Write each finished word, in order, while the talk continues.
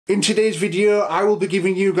In today's video, I will be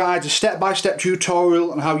giving you guys a step-by-step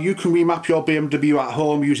tutorial on how you can remap your BMW at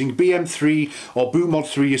home using BM3 or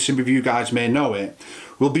BootMod3 as some of you guys may know it.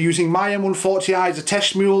 We'll be using my M140i as a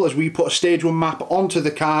test mule as we put a stage 1 map onto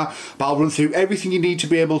the car, but I'll run through everything you need to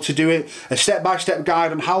be able to do it, a step-by-step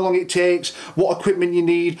guide on how long it takes, what equipment you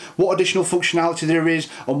need, what additional functionality there is,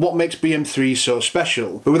 and what makes BM3 so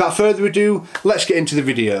special. But without further ado, let's get into the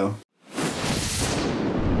video.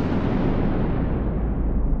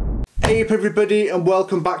 Hey up everybody and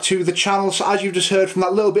welcome back to the channel. So as you've just heard from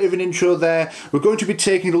that little bit of an intro there, we're going to be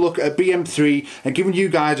taking a look at BM3 and giving you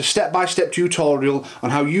guys a step-by-step tutorial on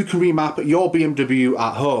how you can remap your BMW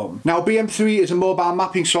at home. Now BM3 is a mobile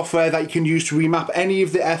mapping software that you can use to remap any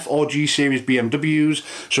of the F or G series BMWs.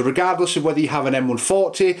 So regardless of whether you have an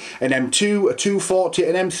M140, an M2, a 240,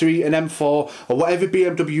 an M3, an M4 or whatever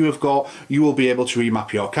BMW you've got, you will be able to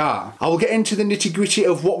remap your car. I will get into the nitty-gritty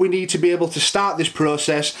of what we need to be able to start this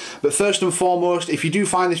process, but first and foremost, if you do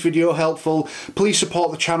find this video helpful, please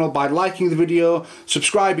support the channel by liking the video,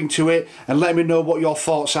 subscribing to it, and let me know what your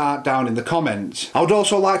thoughts are down in the comments. I would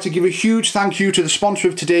also like to give a huge thank you to the sponsor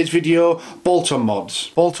of today's video, Bolt-on Mods.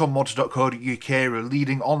 Bolt-on-mods.co.uk are a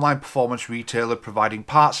leading online performance retailer providing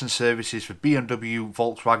parts and services for BMW,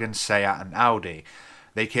 Volkswagen, Seat and Audi.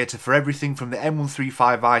 They cater for everything from the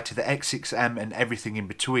M135i to the X6M and everything in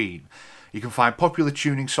between. You can find popular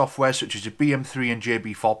tuning software such as the BM3 and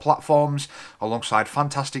JB4 platforms, alongside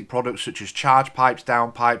fantastic products such as charge pipes,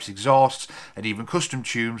 downpipes, exhausts, and even custom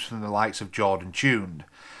tunes from the likes of Jordan Tuned.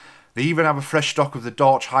 They even have a fresh stock of the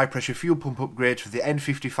Dodge high pressure fuel pump upgrades for the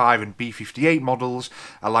N55 and B58 models,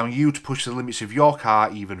 allowing you to push the limits of your car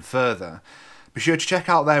even further. Be sure to check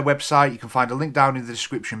out their website, you can find a link down in the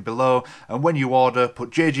description below, and when you order,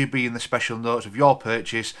 put JJB in the special notes of your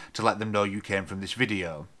purchase to let them know you came from this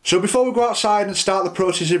video. So before we go outside and start the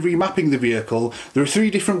process of remapping the vehicle, there are 3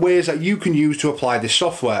 different ways that you can use to apply this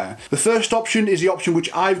software. The first option is the option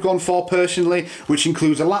which I've gone for personally, which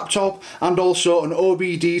includes a laptop and also an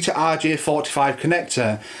OBD to RJ45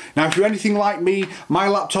 connector. Now if you're anything like me, my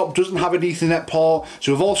laptop doesn't have an Ethernet port,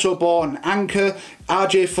 so I've also bought an Anchor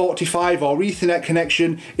RJ45 or Ethernet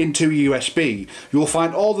connection into USB. You'll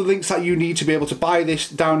find all the links that you need to be able to buy this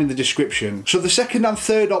down in the description. So the second and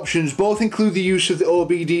third options both include the use of the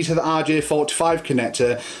OBD to the RJ45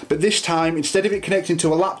 connector, but this time instead of it connecting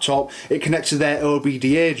to a laptop, it connects to their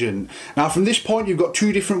OBD agent. Now from this point you've got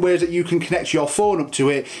 2 different ways that you can connect your phone up to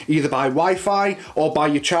it, either by Wi-Fi or by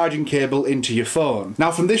your charging cable into your phone.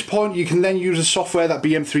 Now from this point you can then use the software that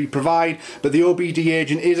BM3 provide, but the OBD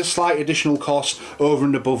agent is a slight additional cost over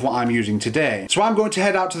and above what I'm using today. So I'm going to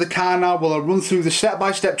head out to the car now while I run through the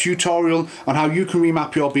step-by-step tutorial on how you can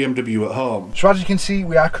remap your BMW at home. So as you can see,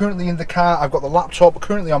 we are currently in the car. I've got the laptop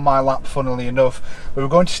currently on my lap, funnily enough, but we're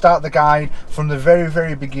going to start the guide from the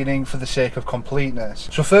very beginning for the sake of completeness.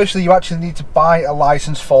 So firstly, you actually need to buy a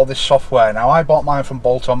license for this software. Now I bought mine from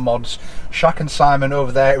Bolt-on Mods. Shaq and Simon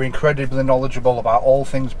over there are incredibly knowledgeable about all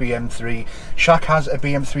things BM3. Shaq has a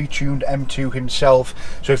BM3 tuned M2 himself,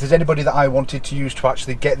 so if there's anybody that I wanted to use to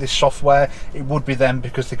actually get this software, it would be them,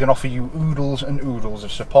 because they can offer you oodles and oodles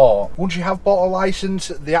of support. Once you have bought a license,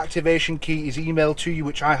 the activation key is emailed to you,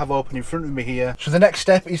 which I have open in front of me here. So the next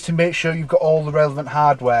step is to make sure you've got all the relevant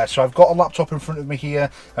hardware. So I've got a laptop in front of me here,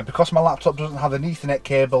 and because my laptop doesn't have an Ethernet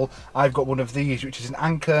cable, I've got one of these, which is an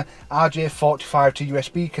Anchor RJ45 to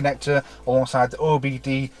USB connector alongside the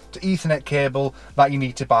OBD to Ethernet cable that you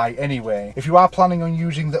need to buy anyway. If you are planning on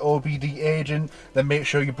using the OBD agent, then make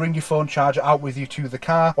sure you bring your phone charger out with you to the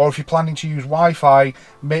car, or if you're planning to use Wi-Fi,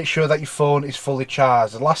 make sure that your phone is fully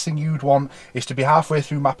charged. The last thing you'd want is to be halfway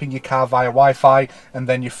through mapping your car via Wi-Fi and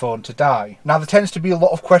then your phone to die. Now there tends to be a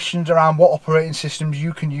lot of questions around what operating systems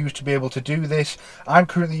you can use to be able to do this. I'm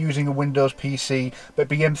currently using a Windows PC, but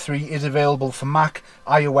BM3 is available for Mac,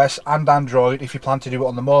 iOS and Android if you plan to do it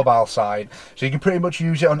on the mobile side. So you can pretty much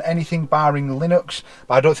use it on anything barring Linux,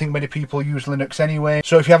 but I don't think many people use Linux anyway.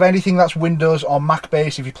 So if you have anything that's Windows or Mac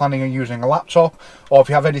based, if you're planning on using a laptop, or if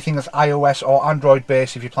you have anything that's iOS or Android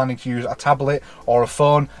based, if you're planning to use a tablet or a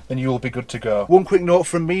phone, then you will be good to go. One quick note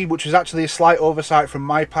from me, which is actually a slight oversight from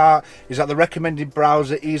my part, is that the recommended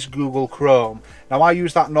browser is Google Chrome. Now I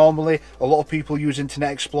use that normally, a lot of people use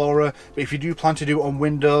Internet Explorer, but if you do plan to do it on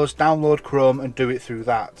Windows, download Chrome and do it through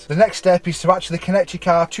that. The next step is to actually connect your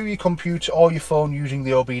car to your computer or your phone using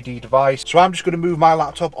the OBD device. So I'm just going to move my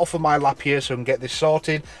laptop off of my lap here so I can get this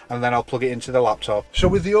sorted, and then I'll plug it into the laptop. So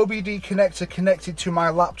with the OBD connector connected to my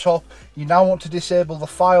laptop, you now want to disable the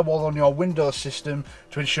firewall on your Windows system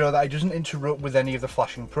to ensure that it doesn't interrupt with any of the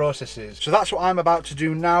flashing processes. So that's what I'm about to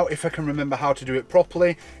do now, if I can remember how to do it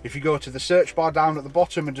properly. If you go to the search bar down at the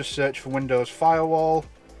bottom and just search for Windows Firewall,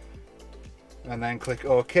 and then click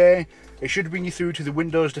OK. It should bring you through to the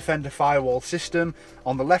Windows Defender firewall system.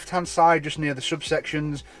 On the left hand side, just near the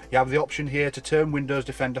subsections, you have the option here to turn Windows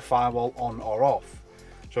Defender firewall on or off.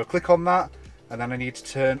 So I click on that, and then I need to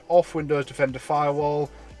turn off Windows Defender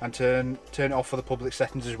firewall and turn it off for the public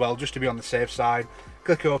settings as well, just to be on the safe side.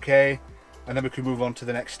 Click OK, and then we can move on to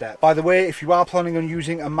the next step. By the way, if you are planning on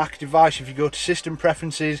using a Mac device, if you go to System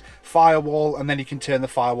Preferences, Firewall, and then you can turn the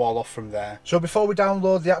firewall off from there. So before we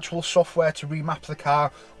download the actual software to remap the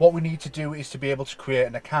car, what we need to do is to be able to create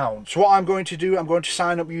an account. So what I'm going to do, I'm going to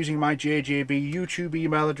sign up using my JJB YouTube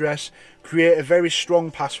email address, create a very strong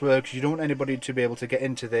password because you don't want anybody to be able to get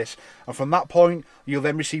into this, and from that point, you'll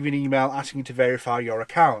then receive an email asking you to verify your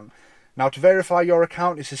account. Now, to verify your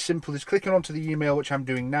account, it's as simple as clicking onto the email, which I'm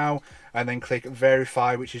doing now, and then click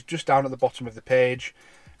verify, which is just down at the bottom of the page.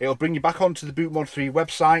 It'll bring you back onto the BootMod3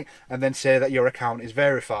 website and then say that your account is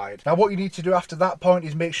verified. Now, what you need to do after that point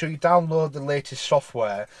is make sure you download the latest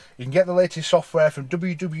software. You can get the latest software from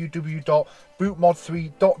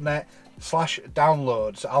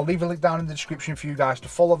www.bootmod3.net/downloads. I'll leave a link down in the description for you guys to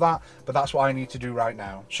follow that, but that's what I need to do right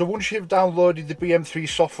now. So once you've downloaded the BM3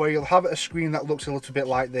 software, you'll have a screen that looks a little bit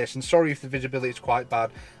like this, and sorry if the visibility is quite bad.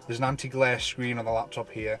 There's an anti-glare screen on the laptop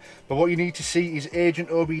here, but what you need to see is agent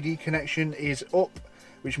OBD connection is up,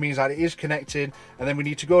 which means that it is connected, and then we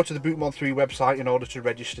need to go to the BootMod3 website in order to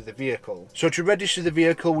register the vehicle. So to register the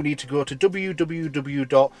vehicle, we need to go to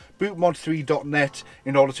www.bootmod3.net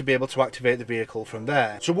in order to be able to activate the vehicle from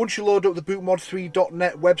there. So once you load up the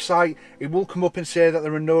bootmod3.net website, it will come up and say that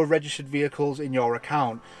there are no registered vehicles in your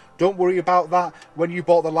account. Don't worry about that. When you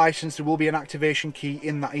bought the license, there will be an activation key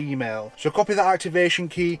in that email. So copy that activation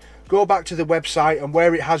key, go back to the website, and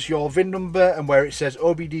where it has your VIN number and where it says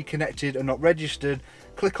OBD connected and not registered,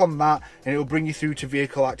 click on that and it will bring you through to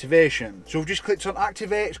vehicle activation. So we've just clicked on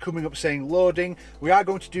activate, it's coming up saying loading. We are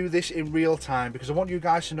going to do this in real time because I want you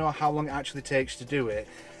guys to know how long it actually takes to do it.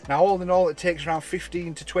 Now, all in all, it takes around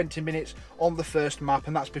 15 to 20 minutes on the first map,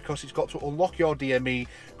 and that's because it's got to unlock your DME,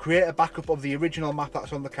 create a backup of the original map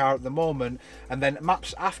that's on the car at the moment, and then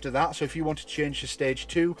maps after that. So if you want to change to stage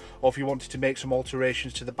 2, or if you wanted to make some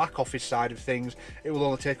alterations to the back office side of things, it will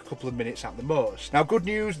only take a couple of minutes at the most. Now, good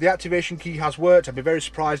news, the activation key has worked. I'd be very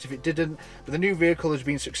surprised if it didn't, but the new vehicle has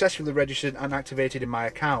been successfully registered and activated in my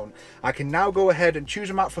account. I can now go ahead and choose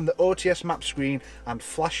a map from the OTS map screen and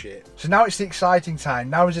flash it. So now it's the exciting time.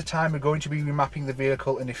 Now is the time we're going to be remapping the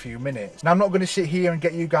vehicle in a few minutes. Now, I'm not going to sit here and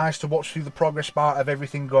get you guys to watch through the progress bar of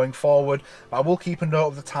everything going forward, but I will keep a note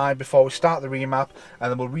of the time before we start the remap, and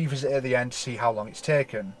then we'll revisit at the end to see how long it's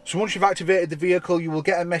taken. So once you've activated the vehicle, you will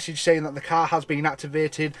get a message saying that the car has been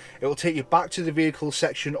activated. It will take you back to the vehicle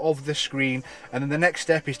section of the screen, and then the next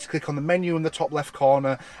step is to click on the menu in the top left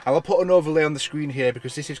corner. I'll put an overlay on the screen here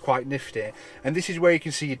because this is quite nifty, and this is where you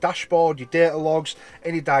can see your dashboard, your data logs,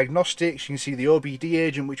 any diagnostics. You can see the OBD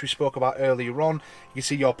agent, which we spoke about earlier on. You can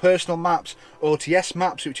see your personal maps, OTS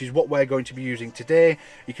maps, which is what we're going to be using today.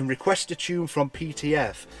 You can request a tune from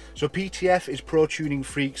PTF. So PTF is Pro Tuning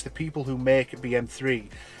Freaks, the people who make BM3.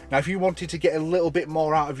 Now, if you wanted to get a little bit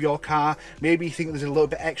more out of your car, maybe you think there's a little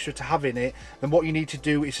bit extra to have in it, then what you need to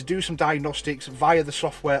do is to do some diagnostics via the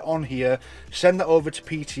software on here, send that over to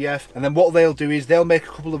PTF, and then what they'll do is they'll make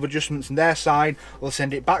a couple of adjustments on their side. They'll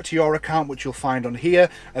send it back to your account, which you'll find on here,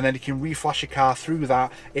 and then you can reflash your car through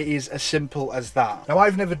that. It is as simple as that. Now,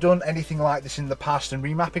 I've never done anything like this in the past, and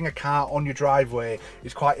remapping a car on your driveway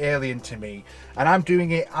is quite alien to me, and I'm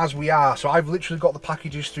doing it as we are. So I've literally got the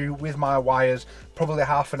packages through with my wires probably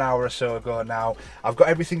half an hour or so ago now. I've got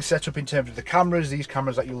everything set up in terms of the cameras, these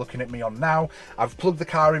cameras that you're looking at me on now. I've plugged the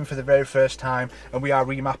car in for the very first time, and we are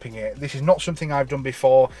remapping it. This is not something I've done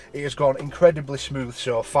before. It has gone incredibly smooth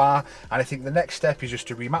so far, and I think the next step is just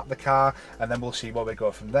to remap the car, and then we'll see where we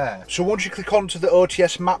go from there. So once you click onto the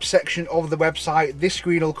OTS map section of the website, this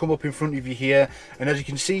screen will come up in front of you here, and as you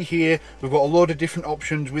can see here, we've got a load of different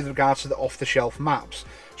options with regards to the off-the-shelf maps.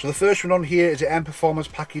 So the first one on here is the M Performance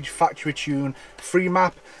Package Factory Tune Free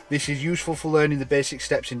Map. This is useful for learning the basic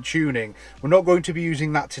steps in tuning. We're not going to be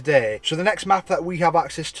using that today. So the next map that we have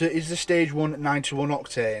access to is the Stage 1 91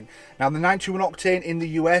 Octane. Now, the 91 Octane in the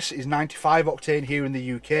US is 95 Octane here in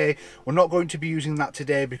the UK. We're not going to be using that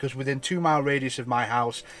today because within 2-mile radius of my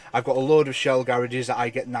house, I've got a load of Shell garages that I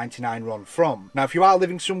get 99 RON from. Now, if you are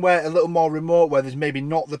living somewhere a little more remote where there's maybe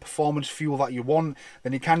not the performance fuel that you want,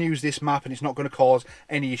 then you can use this map and it's not going to cause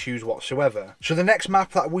any any issues whatsoever. So the next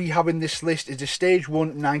map that we have in this list is the Stage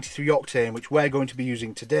 1 93 octane, which we're going to be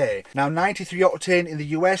using today. Now 93 octane in the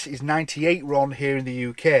US is 98 RON here in the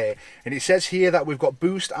UK, and it says here that we've got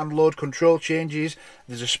boost and load control changes.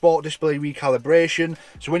 There's a sport display recalibration,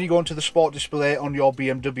 so when you go into the sport display on your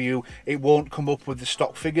BMW, it won't come up with the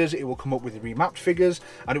stock figures, it will come up with the remapped figures,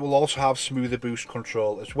 and it will also have smoother boost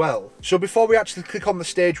control as well. So before we actually click on the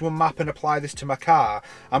Stage 1 map and apply this to my car,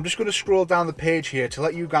 I'm just going to scroll down the page here to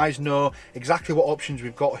let you guys know exactly what options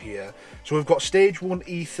we've got here. So we've got Stage 1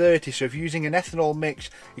 E30, so if you're using an ethanol mix,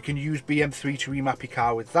 you can use BM3 to remap your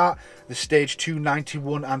car with that. The Stage 2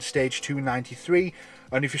 91 and Stage 2 93.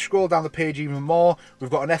 And if you scroll down the page even more, we've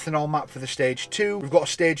got an ethanol map for the Stage 2. We've got a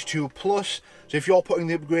Stage 2 Plus. So if you're putting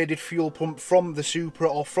the upgraded fuel pump from the Supra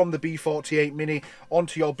or from the B48 Mini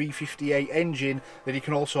onto your B58 engine, then you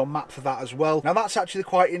can also map for that as well. Now that's actually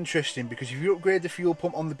quite interesting, because if you upgrade the fuel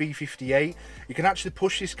pump on the B58, you can actually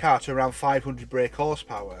push this car to around 500 brake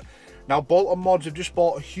horsepower. Now Bolt Mods have just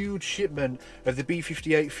bought a huge shipment of the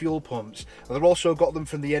B58 fuel pumps, and they've also got them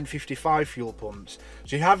from the N55 fuel pumps.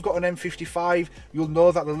 So you have got an N55, you'll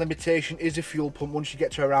know that the limitation is a fuel pump once you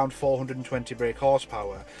get to around 420 brake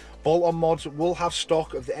horsepower. Bolt Mods will have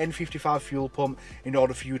stock of the N55 fuel pump in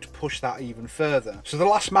order for you to push that even further. So the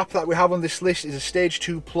last map that we have on this list is a Stage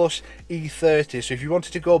 2 Plus E30. So if you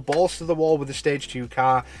wanted to go balls to the wall with the Stage 2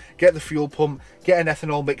 car, get the fuel pump, get an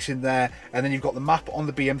ethanol mix in there, and then you've got the map on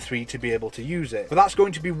the BM3 to be able to use it. But that's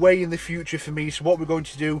going to be way in the future for me, so what we're going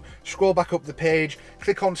to do, scroll back up the page,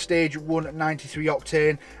 click on Stage 1 93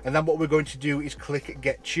 octane, and then what we're going to do is click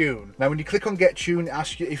Get Tune. Now when you click on Get Tune, it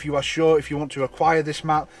asks you if you are sure if you want to acquire this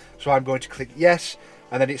map, so I'm going to click yes,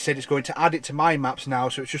 and then it said it's going to add it to My Maps now,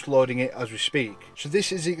 so it's just loading it as we speak. So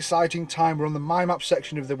this is the exciting time. We're on the My Maps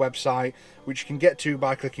section of the website, which you can get to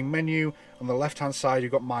by clicking menu. On the left hand side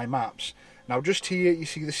you've got My Maps. Now just here you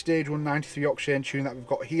see the Stage 1 93 octane tune that we've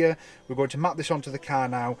got here. We're going to map this onto the car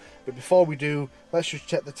now, but before we do, let's just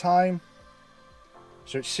check the time.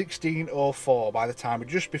 So it's 16:04 by the time,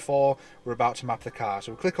 just before we're about to map the car.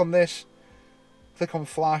 So we click on this, click on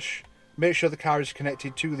flash, make sure the car is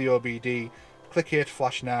connected to the OBD, click here to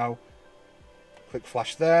flash now, click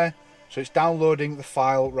flash there. So it's downloading the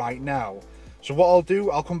file right now. So what I'll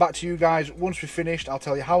do, I'll come back to you guys once we've finished. I'll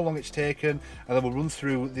tell you how long it's taken, and then we'll run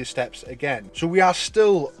through the steps again. So we are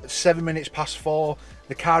still 7 minutes past 4.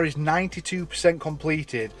 The car is 92%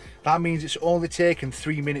 completed. That means it's only taken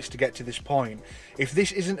 3 minutes to get to this point. If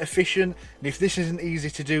this isn't efficient, and if this isn't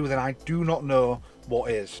easy to do, then I do not know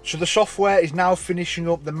what is. So the software is now finishing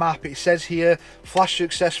up the map. It says here, flash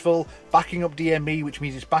successful, backing up DME, which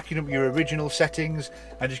means it's backing up your original settings.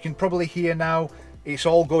 And you can probably hear now, it's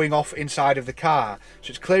all going off inside of the car.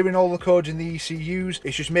 So it's clearing all the codes in the ECUs.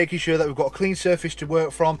 It's just making sure that we've got a clean surface to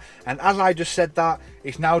work from. And as I just said that,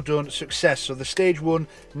 it's now done success. So the Stage 1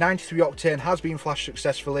 93 octane has been flashed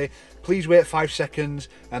successfully. Please wait 5 seconds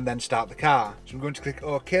and then start the car. So I'm going to click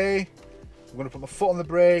OK. I'm going to put my foot on the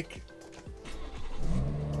brake.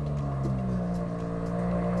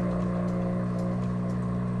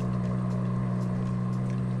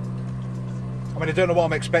 I mean, I don't know what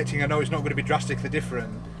I'm expecting. I know it's not going to be drastically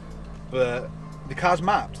different, but the car's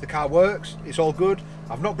mapped, the car works, it's all good.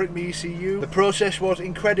 I've not bricked my ECU. The process was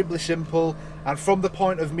incredibly simple, and from the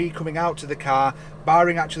point of me coming out to the car,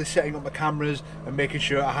 barring actually setting up my cameras and making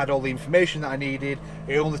sure I had all the information that I needed,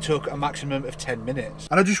 it only took a maximum of 10 minutes.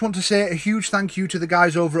 And I just want to say a huge thank you to the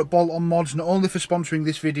guys over at Bolt Mods, not only for sponsoring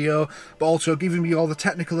this video, but also giving me all the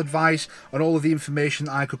technical advice and all of the information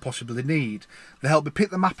that I could possibly need. They helped me pick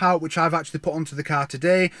the map out, which I've actually put onto the car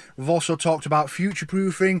today. We've also talked about future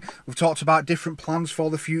proofing. We've talked about different plans for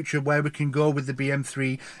the future, where we can go with the BM3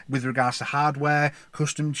 with regards to hardware,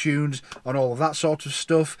 custom tunes, and all of that sort of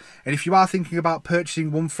stuff. And if you are thinking about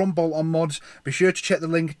purchasing one from Bolt Mods, be sure to check the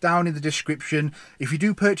link down in the description. If you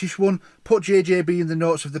do purchase one, put JJB in the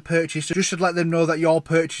notes of the purchase, just to let them know that your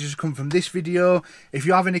purchase has come from this video. If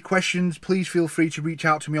you have any questions, please feel free to reach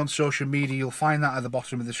out to me on social media. You'll find that at the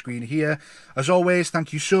bottom of the screen here. As always,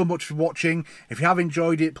 thank you so much for watching. If you have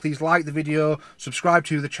enjoyed it, please like the video, subscribe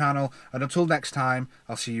to the channel, and until next time,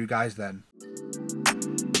 I'll see you guys then.